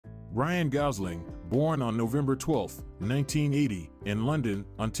Ryan Gosling, born on November 12, 1980, in London,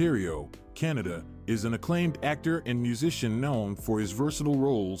 Ontario, Canada, is an acclaimed actor and musician known for his versatile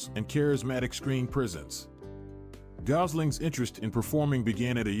roles and charismatic screen presence. Gosling's interest in performing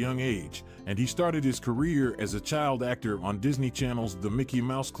began at a young age, and he started his career as a child actor on Disney Channel's The Mickey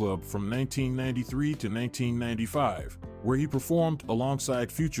Mouse Club from 1993 to 1995, where he performed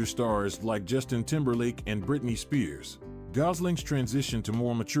alongside future stars like Justin Timberlake and Britney Spears. Gosling's transition to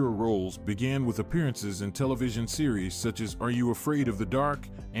more mature roles began with appearances in television series such as Are You Afraid of the Dark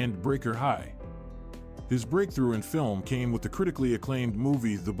and Breaker High. His breakthrough in film came with the critically acclaimed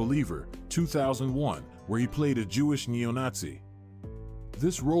movie The Believer, 2001, where he played a Jewish neo-Nazi.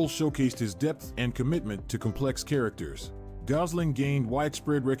 This role showcased his depth and commitment to complex characters. Gosling gained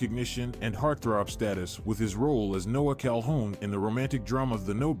widespread recognition and heartthrob status with his role as Noah Calhoun in the romantic drama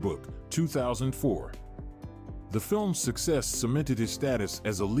The Notebook, 2004. The film's success cemented his status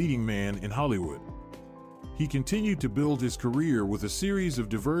as a leading man in Hollywood. He continued to build his career with a series of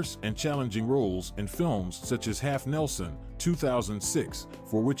diverse and challenging roles in films such as Half Nelson, 2006,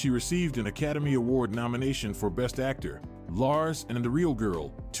 for which he received an Academy Award nomination for Best Actor, Lars and the Real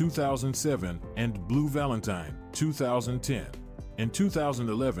Girl, 2007, and Blue Valentine, 2010. In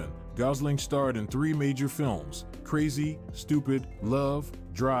 2011, Gosling starred in 3 major films: Crazy, Stupid, Love,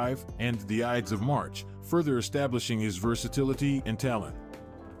 Drive, and The Ides of March, further establishing his versatility and talent.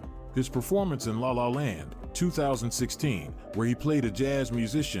 His performance in La La Land, 2016, where he played a jazz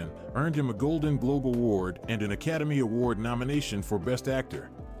musician, earned him a Golden Globe Award and an Academy Award nomination for Best Actor.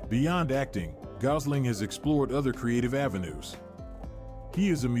 Beyond acting, Gosling has explored other creative avenues. He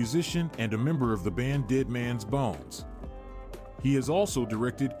is a musician and a member of the band Dead Man's Bones. He has also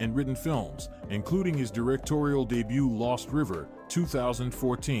directed and written films, including his directorial debut Lost River,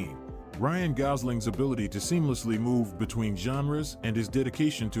 2014. Ryan Gosling's ability to seamlessly move between genres and his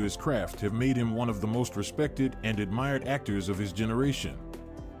dedication to his craft have made him one of the most respected and admired actors of his generation.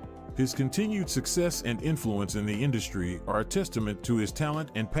 His continued success and influence in the industry are a testament to his talent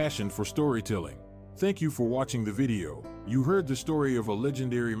and passion for storytelling. Thank you for watching the video. You heard the story of a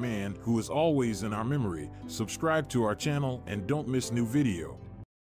legendary man who is always in our memory. Subscribe to our channel and don't miss new video.